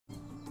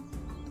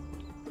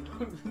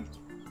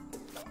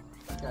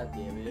God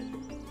damn it.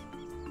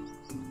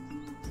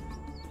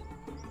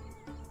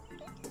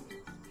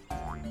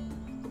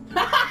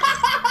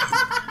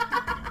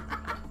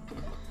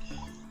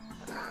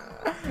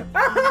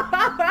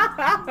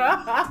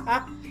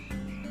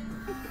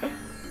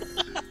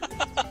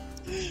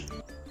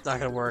 It's not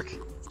gonna work.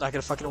 It's not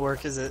gonna fucking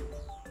work, is it?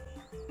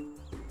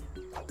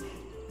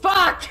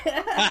 Fuck!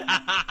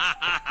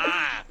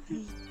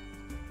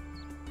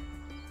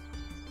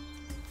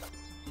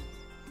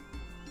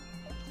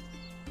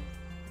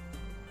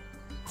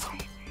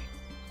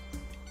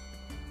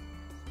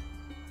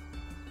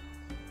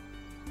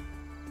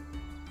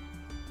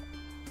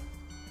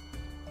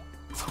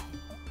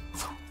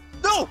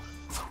 No!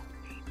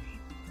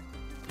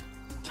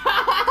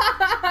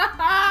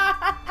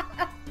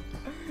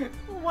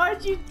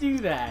 Why'd you do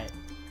that?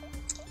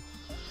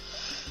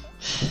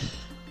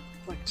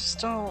 Like, just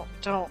don't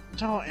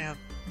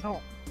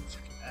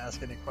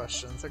ask any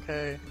questions,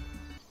 okay?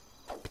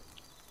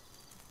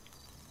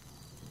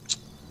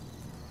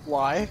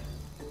 Why?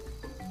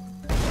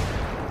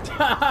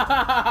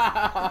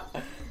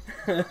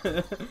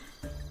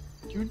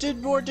 You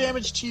did more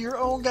damage to your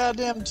own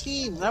goddamn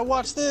team. Now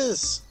watch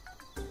this.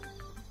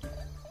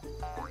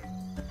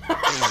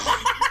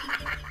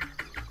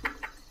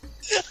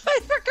 I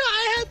forgot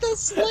I had this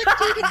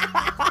selected.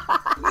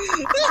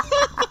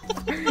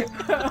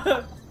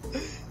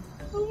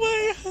 Oh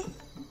my god.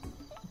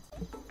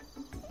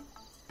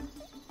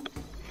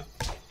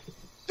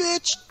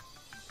 Bitch!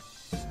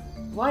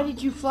 Why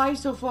did you fly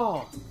so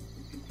far?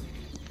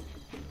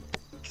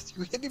 Cause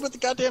you hit me with the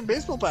goddamn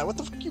baseball bat. What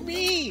the fuck you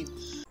mean?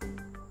 I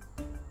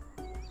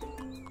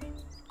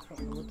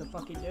don't know what the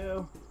fuck you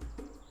do.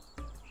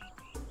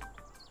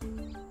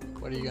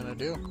 What are you gonna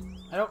do?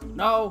 I don't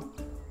know.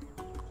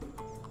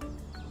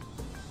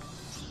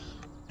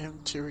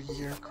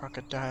 Interior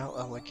crocodile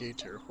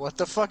alligator. What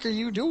the fuck are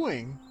you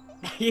doing?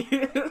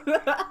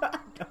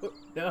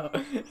 No.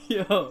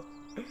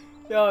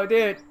 Yo,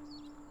 dude.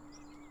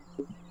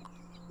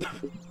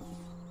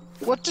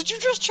 What did you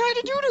just try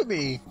to do to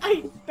me?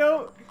 I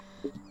don't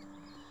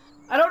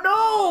know. I don't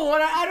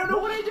know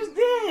what I just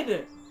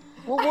did.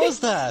 What was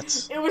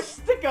that? It was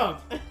stick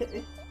up.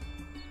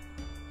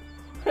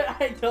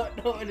 I don't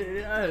know what it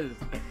is.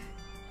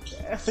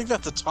 I think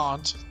that's a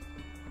taunt.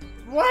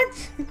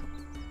 What?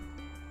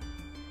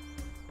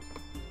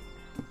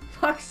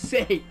 Fuck's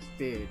sake,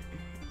 dude.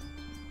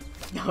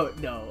 No,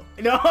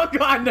 oh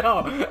god,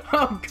 no!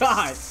 Oh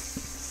god!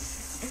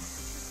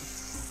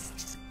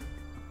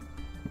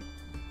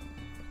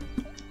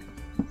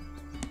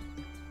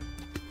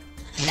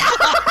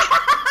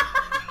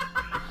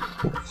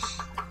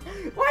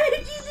 Why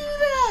did you do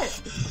that?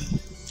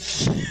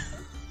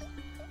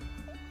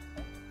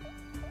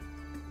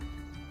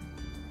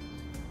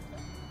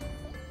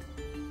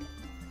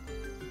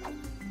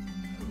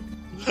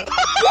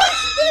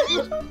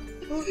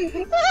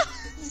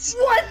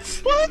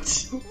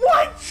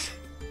 What?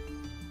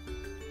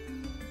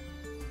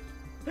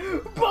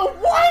 But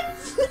what?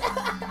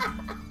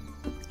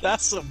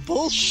 That's some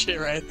bullshit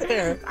right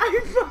there.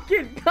 I'm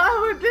fucking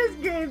done with this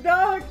game,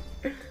 dog.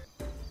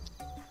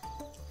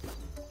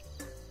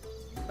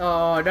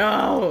 Oh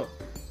no.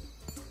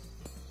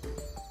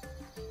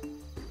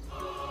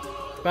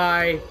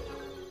 Bye.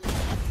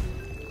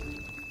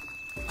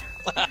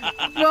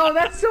 No,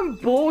 that's some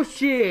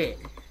bullshit.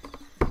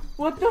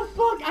 What the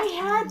fuck? I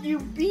had you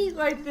beat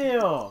right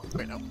there.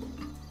 Wait, no.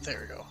 There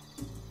we go.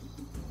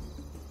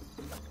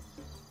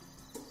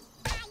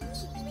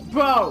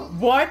 Bro,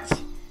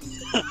 what?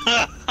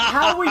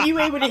 How were you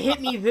able to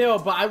hit me there?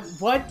 But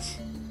what?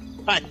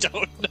 I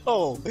don't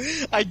know.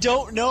 I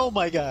don't know,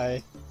 my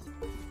guy.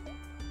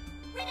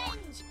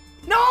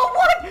 No,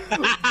 what?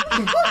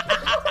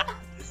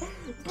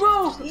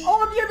 Bro,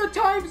 all the other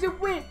times it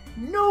went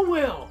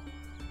nowhere.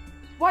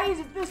 Why is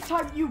it this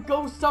time you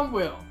go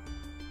somewhere?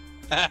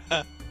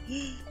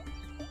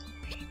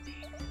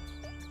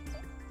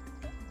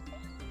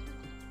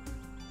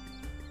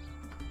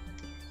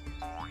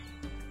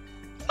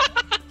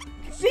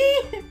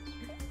 See?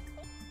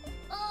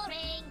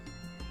 Boring.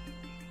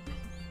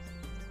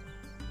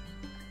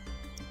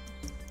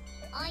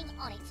 I'm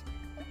on it.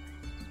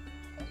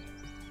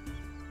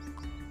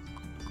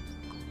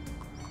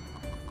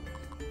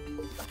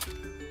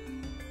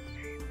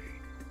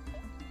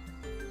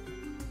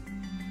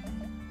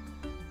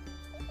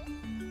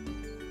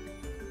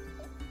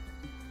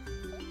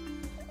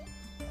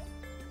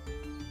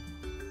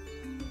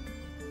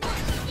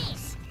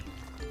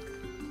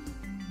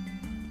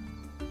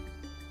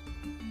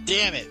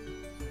 Damn it.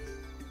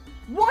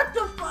 What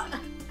the fuck?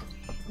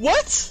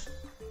 What?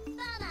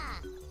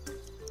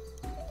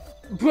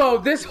 Bro,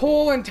 this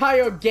whole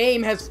entire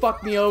game has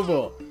fucked me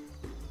over.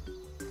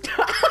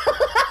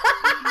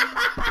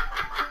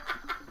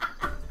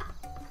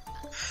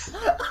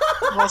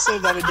 I'll say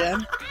that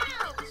again.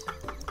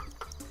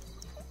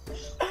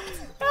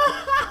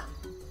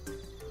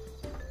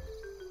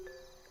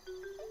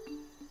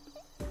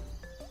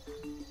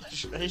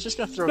 He's just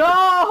gonna throw.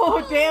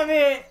 No, damn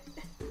it!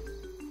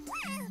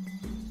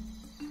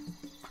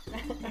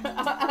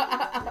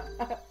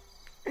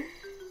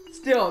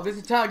 Still, this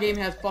entire game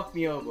has fucked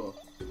me over.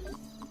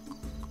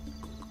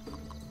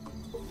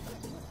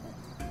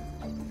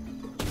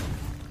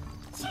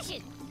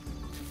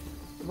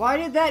 Why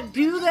did that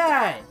do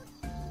that?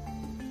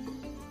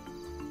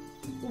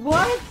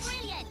 What?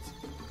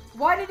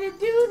 Why did it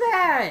do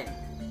that?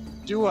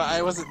 Do what?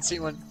 I wasn't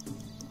seeing one.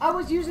 I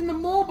was using the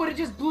mole, but it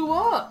just blew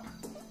up.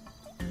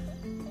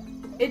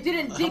 It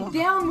didn't dig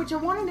down, which I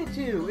wanted it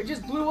to. It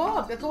just blew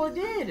up. That's all it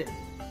did.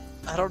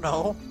 I don't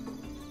know.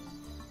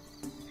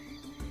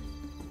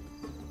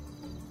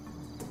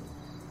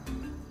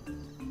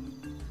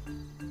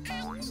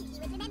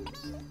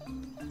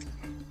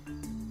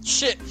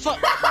 Shit! Fuck!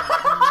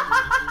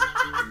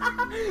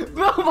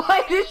 Bro,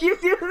 why did you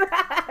do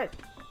that?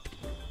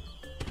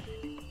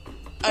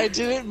 I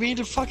didn't mean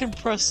to fucking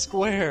press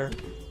square.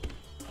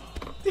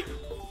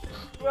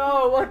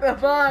 Bro, what the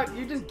fuck?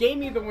 You just gave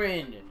me the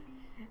win.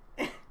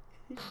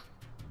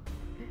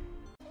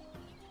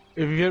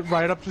 If you get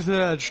right up to the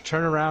edge,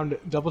 turn around,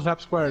 double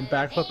tap square, and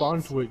backflip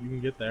onto it, you can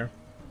get there.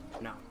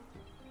 No.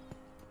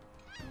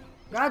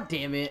 God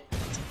damn it.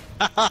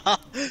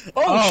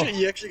 Oh shit,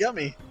 you actually got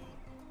me.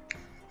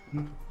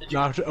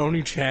 Knocked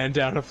Oni-chan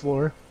down the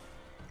floor.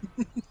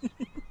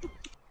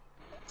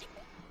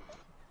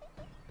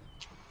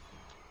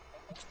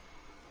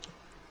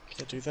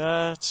 Can't do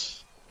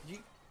that.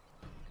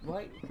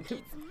 What?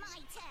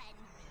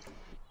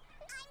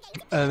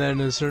 And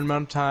then in a certain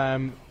amount of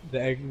time, the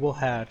egg will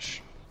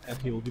hatch, and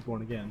he will be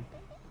born again.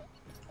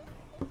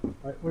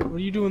 What are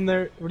you doing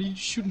there? What are you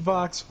shooting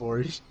Vox for?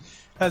 He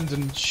hasn't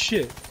done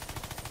shit.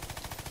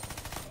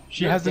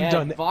 She hasn't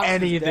done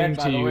anything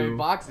to you.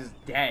 Vox is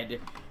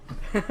dead.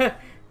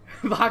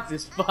 Vox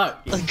is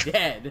fucked. He's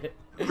dead.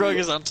 Grug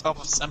is on top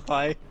of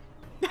Senpai.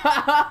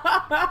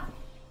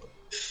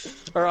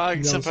 Or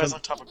Senpai's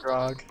on top of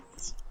Grog.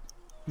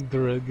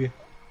 Grug.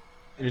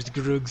 It's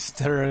Grug's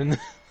turn.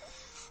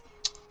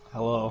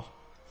 Hello.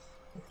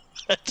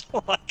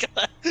 Oh my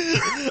god.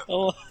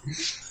 Oh.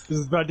 This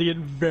is about to get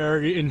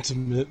very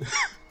intimate.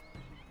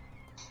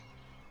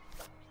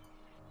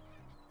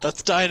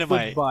 That's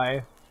dynamite.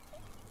 Goodbye.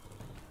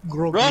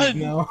 Grug Run!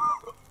 now.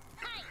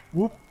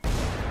 Whoop.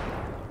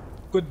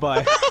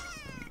 Goodbye.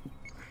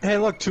 Hey,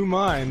 look, 2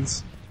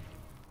 mines.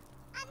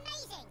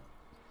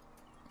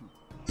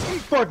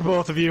 Fuck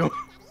both of you.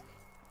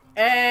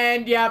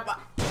 And yep,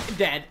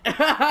 dead.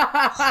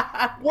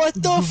 What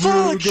the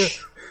fuck?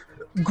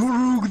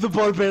 Grug the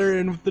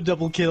barbarian with the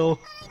double kill.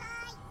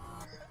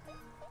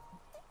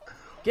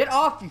 Get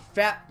off, you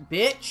fat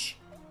bitch.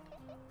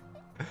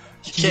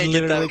 You can't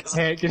get that.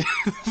 Can't get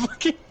the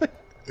fucking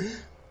thing.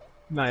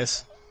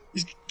 Nice.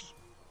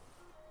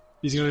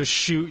 He's gonna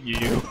shoot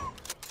you.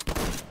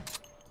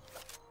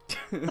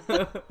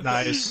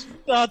 Nice.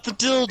 Not the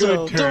dildo. Good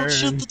Don't turn.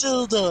 shoot the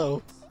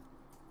dildo.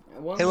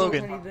 Hey,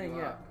 Logan. Thing,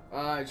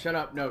 yeah. Shut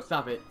up. No,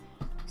 stop it.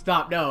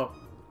 Stop, no.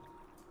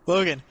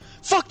 Logan.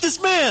 Fuck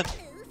this man!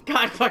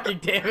 God fucking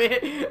damn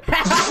it.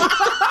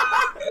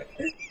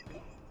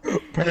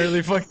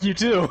 Apparently fuck you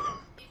too.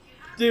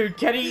 Dude,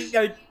 Kenny,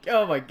 like,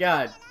 oh my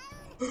god.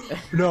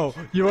 No,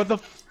 you know what the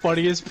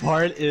funniest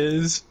part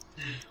is?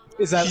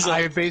 Is that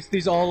I based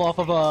these all off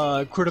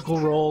of Critical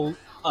Role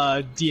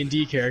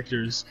D&D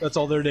characters. That's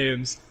all their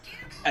names.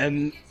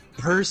 And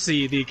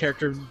Percy, the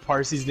character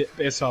Parsy's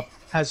based off,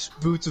 has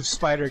boots of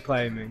spider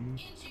climbing.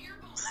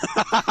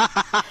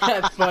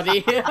 That's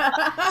funny.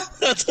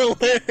 That's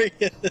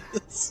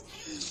hilarious.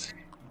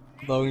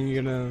 Logan,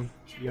 you gonna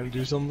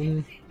do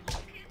something?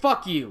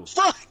 Fuck you.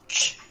 Fuck!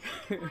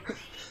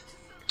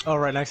 Oh,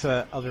 right next to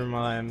that other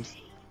mine.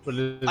 But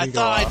it didn't I go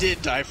thought I off.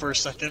 did die for a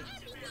second.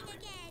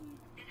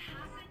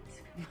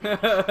 Just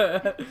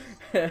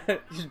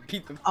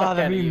beat the fuck Oh, out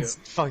that of you. means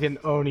fucking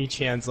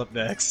Oni-chan's up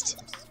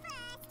next.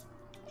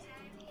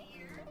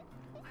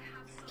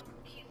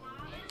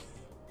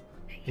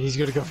 He's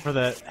gonna go for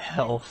that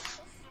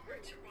health.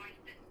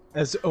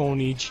 As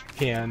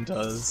Oni-chan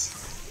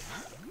does.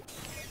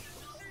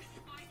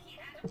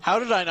 How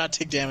did I not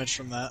take damage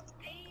from that?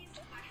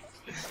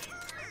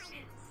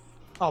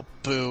 Oh,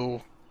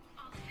 boo.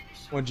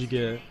 What'd you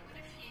get?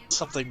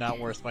 Something not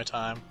worth my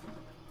time.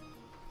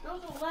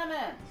 Those are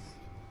lemons.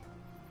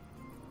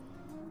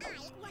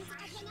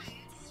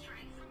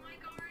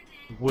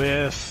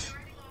 Whiff.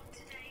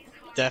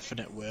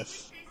 Definite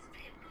whiff.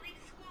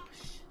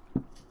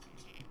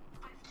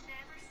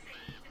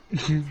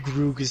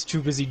 Grug is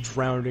too busy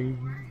drowning,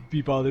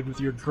 be bothered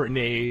with your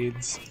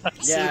grenades.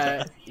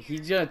 Yeah,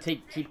 he's gonna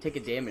keep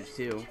taking damage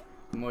too.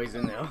 The more he's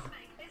in there.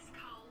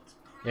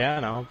 Yeah, I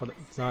know, but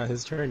it's not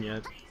his turn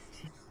yet.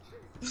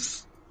 I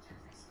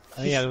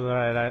think he had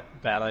a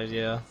bad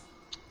idea.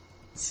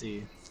 Let's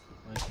see.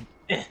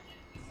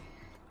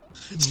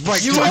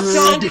 Spike You were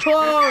so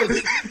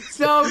close!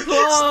 So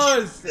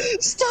close!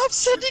 Stop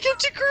sending him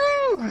to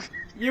Groove!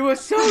 You were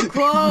so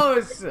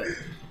close!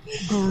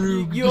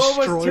 Grug, You almost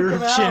destroyer took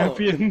of him out.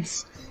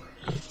 champions.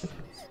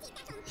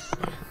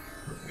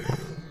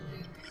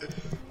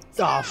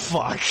 Ah,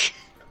 fuck.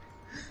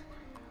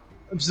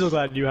 I'm so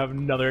glad you have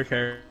another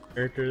character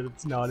character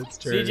that's not its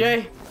turn.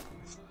 CJ?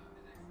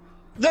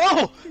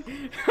 No!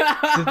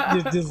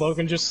 Did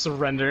Logan just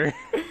surrender?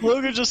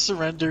 Logan just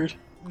surrendered.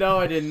 No,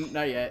 I didn't.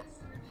 Not yet.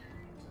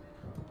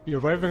 You're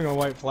waving a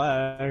white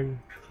flag.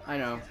 I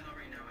know.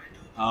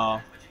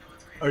 Oh.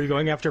 Are you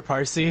going after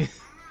Parsi?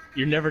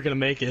 You're never gonna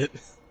make it.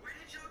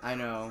 I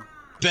know.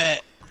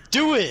 Bet.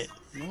 Do it!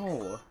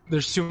 No.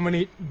 There's too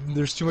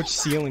much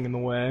ceiling in the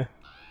way.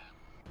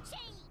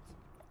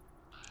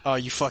 Oh,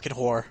 you fucking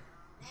whore.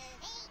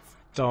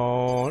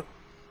 Don't.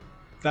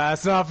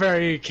 That's not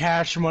very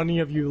cash money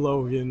of you,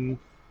 Logan.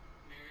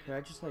 Can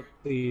I just like...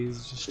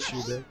 Please, just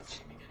shoot it.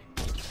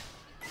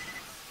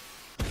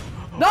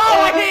 No,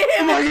 I hit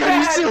him! Oh my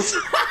God, It's you bad!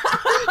 still...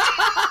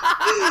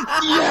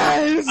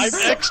 Yes! I'm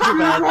extra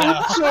bad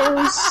now.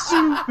 So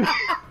stupid!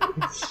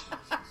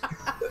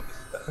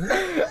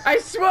 I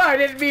swear I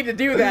didn't mean to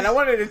do that. I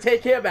wanted to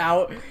take him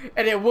out,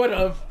 and it would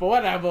have.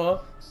 Whatever.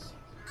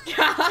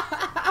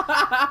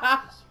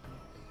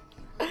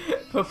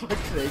 For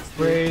fuck's sake.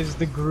 Praise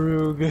the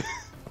Groog.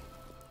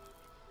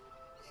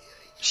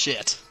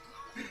 Shit.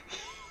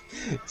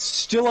 It's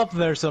still up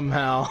there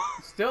somehow.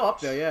 Still up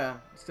there, yeah.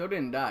 Still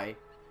didn't die.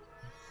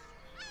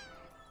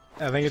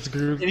 I think it's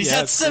Groog. And he's yeah,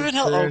 at it's 7 his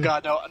health. Oh turn.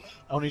 god, no.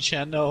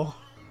 Oni-chan, no.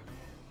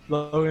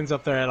 Logan's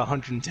up there at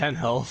 110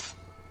 health.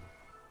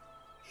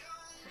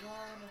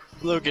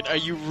 Logan, are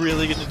you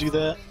really gonna do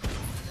that?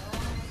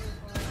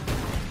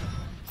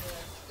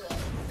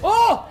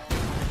 Oh!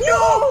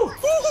 No!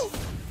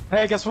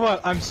 Hey, guess what?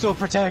 I'm still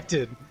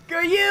protected. Go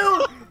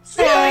you!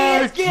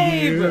 Serious Fuck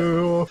game!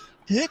 you.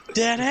 Hit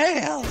that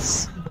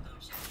ass!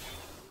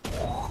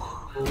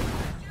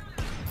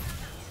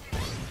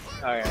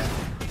 Okay.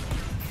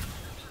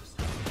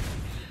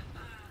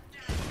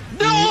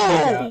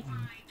 No!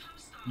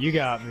 You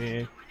got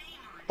me.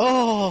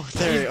 Oh,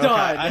 there He's you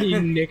done. He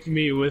nicked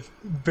me with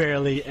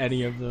barely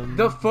any of them.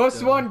 The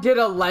first one did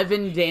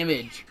 11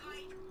 damage.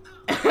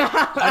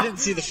 I didn't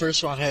see the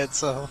first one hit,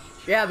 so...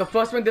 Yeah, the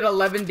first one did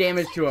 11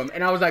 damage to him,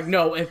 and I was like,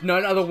 no, if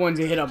none other ones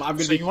hit him, I'm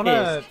gonna So be you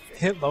wanna pissed.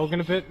 hit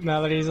Logan a bit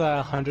now that he's at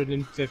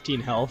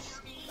 115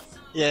 health?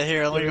 Yeah,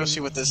 here, let me go see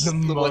what this The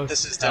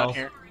is down most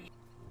here.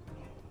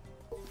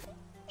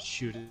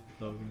 Shoot it,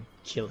 Logan.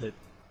 Kill it.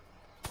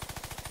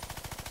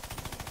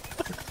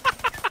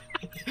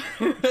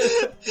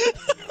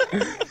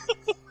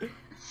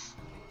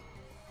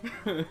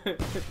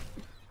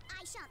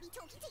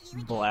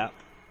 Blap.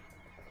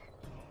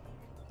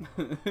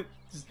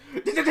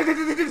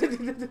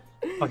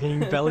 Fucking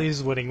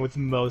Belly's winning with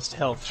most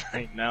health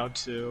right now,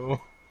 too.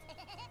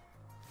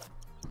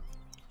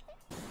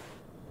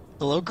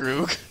 Hello,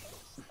 Groog.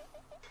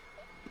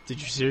 Did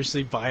you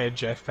seriously buy a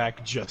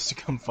jetpack just to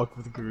come fuck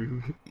with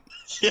Groog?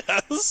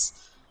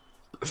 Yes!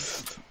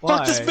 Why?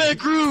 Fuck this bad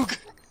Groog!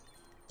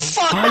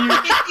 Fuck! Why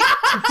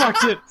you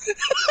fucked it!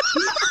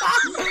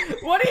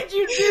 What did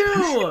you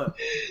do?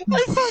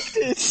 I fucked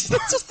it! That's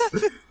what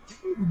happened!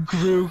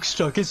 Groog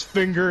stuck his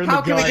finger in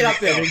How the can gun we get up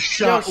there? and it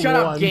Yo, shot shut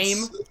up, once.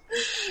 game.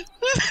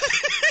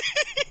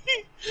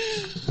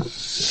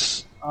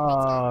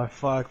 Oh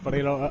fuck! But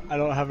I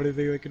don't have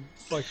anything that can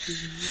fuck.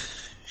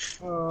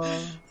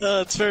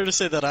 It's fair to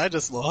say that I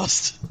just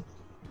lost.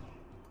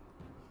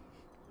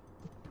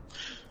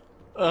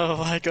 Oh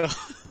my god.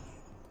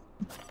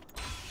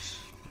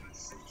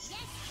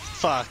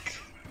 Fuck.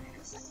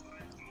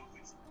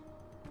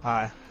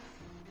 Hi.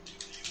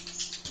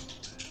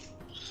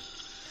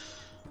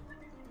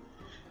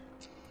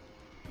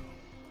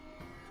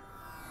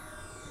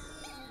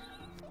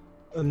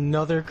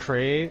 Another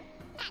crate?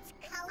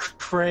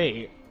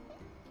 Crate.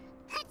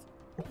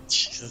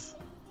 Jesus.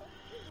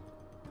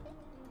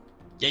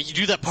 Yeah, you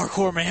do that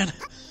parkour, man.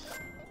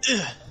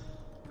 Ugh.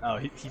 Oh,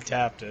 he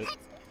tapped it.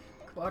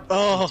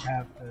 Oh.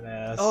 Tapped that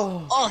ass.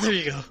 Oh. Oh, there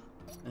you go.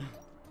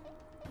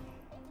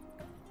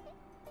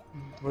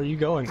 Where are you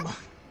going?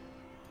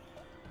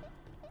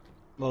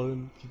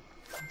 Logan,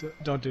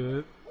 don't do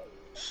it.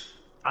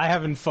 I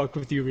haven't fucked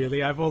with you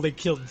really. I've only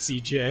killed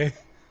CJ.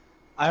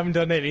 I haven't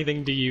done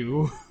anything to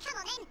you.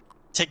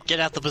 Get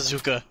out the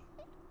bazooka.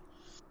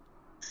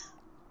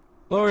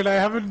 Logan, I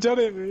haven't done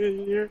it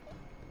here.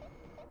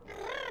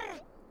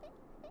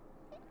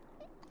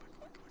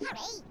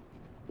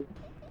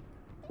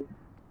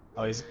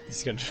 Oh,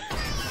 he's gonna.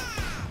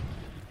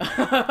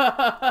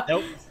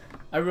 Nope.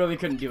 I really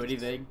couldn't do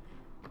anything.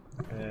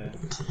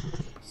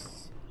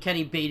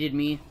 Kenny baited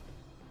me.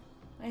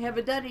 I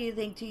haven't done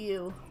anything to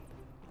you.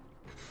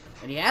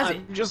 And he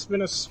hasn't. I've just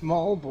been a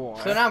small boy.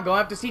 So now I'm going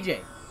after CJ.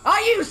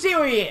 Are you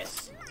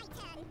serious?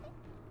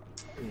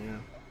 Yeah.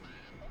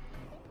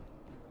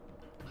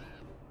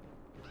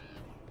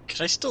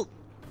 Can I still...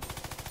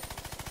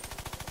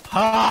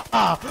 Ha!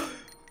 Ha!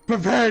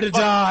 Prepare to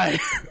die!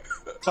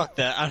 Fuck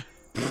that.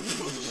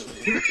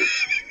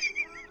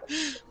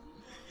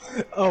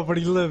 Oh, but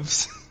he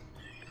lives.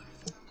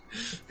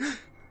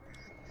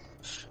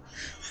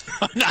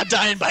 I'm not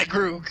dying by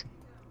Groog.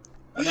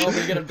 I know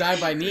you're gonna die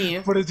by me.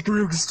 But it's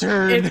Groog's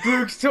turn. It's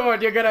Groog's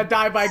turn. You're gonna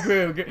die by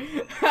Groog.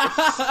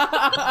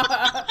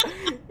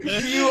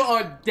 You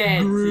are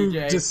dead, Groove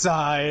CJ.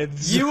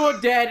 decides. You are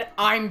dead.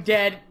 I'm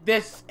dead.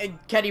 This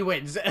Kenny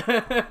wins.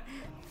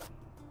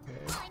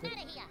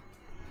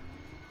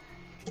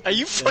 Are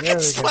you fucking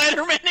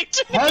Spider-Maning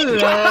to me?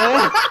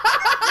 Hello.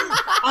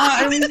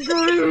 I'm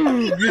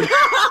Groove.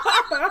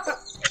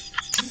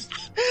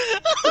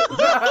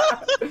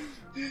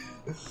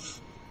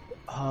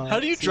 How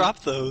do you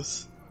drop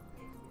those?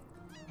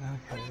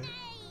 Okay.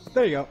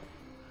 There you go.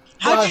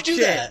 How'd you do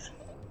shit. that?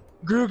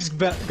 Groog's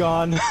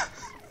gone.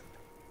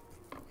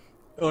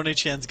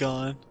 Oni-chan's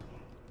gone.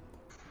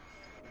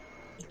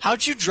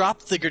 How'd you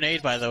drop the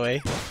grenade, by the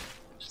way?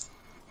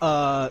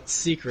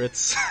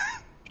 Secrets.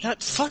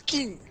 That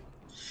fucking...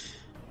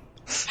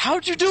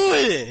 How'd you do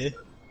it?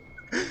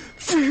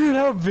 Figure it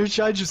out,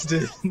 bitch, I just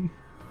did.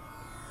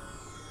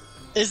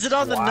 Is it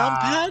on the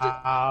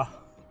numpad?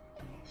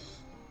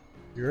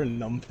 You're a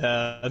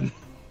numpad.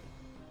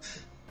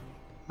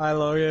 Hi,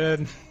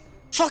 Logan.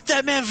 Fuck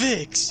that man,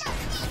 Vix!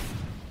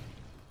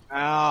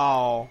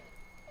 Ow.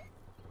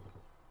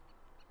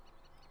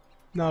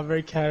 Not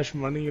very cash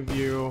money of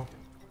you.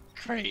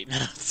 Great.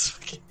 Now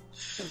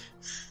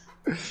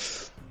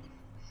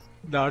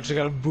I just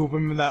gotta boop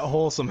him in that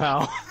hole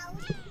somehow.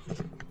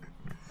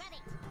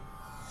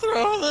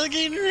 Throw the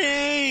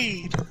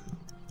grenade!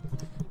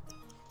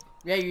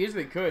 Yeah, you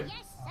usually could.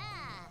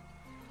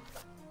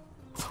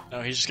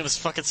 No, he's just gonna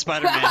fucking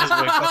Spider-Man his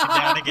way fucking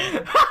down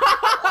again.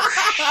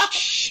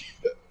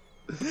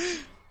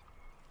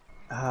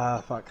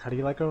 Fuck. How do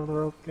you let go of the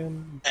rope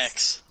again?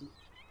 X.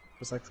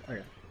 Just like,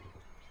 okay.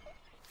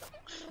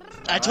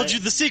 I told you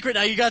the secret,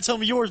 now you gotta tell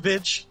me yours,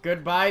 bitch.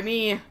 Goodbye,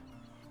 me.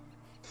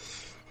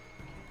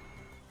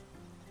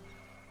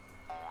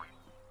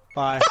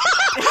 Bye.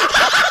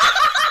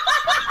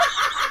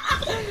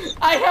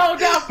 I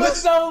held out for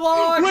so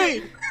long.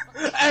 Wait!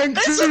 And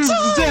It's a Groog's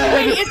tie! dead!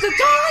 Wait, it's a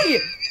tie.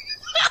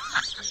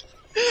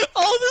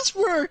 All this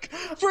work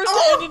for us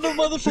to end in a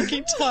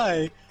motherfucking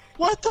tie.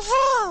 What the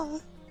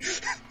fuck?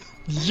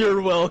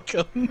 You're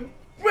welcome.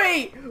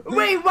 Wait,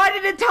 why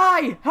did it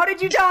tie? How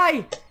did you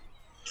die?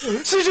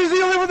 CJ's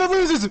the only one that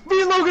loses!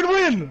 Me and Logan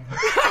win!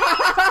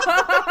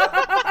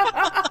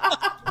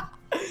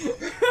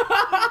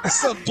 That's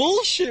some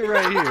bullshit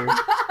right here.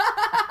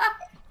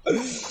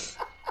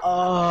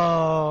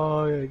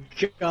 Oh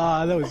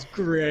god, that was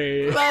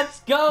great. Let's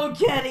go,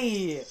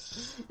 Kenny!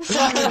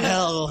 Fucking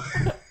hell.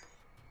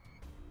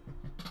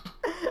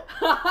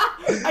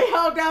 I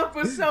held out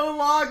for so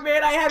long,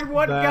 man. I had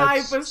one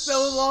guy for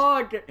so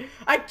long.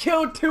 I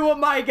killed 2 of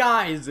my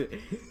guys.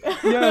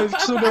 Yeah,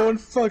 so no one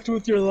fucked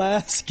with your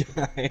last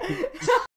guy.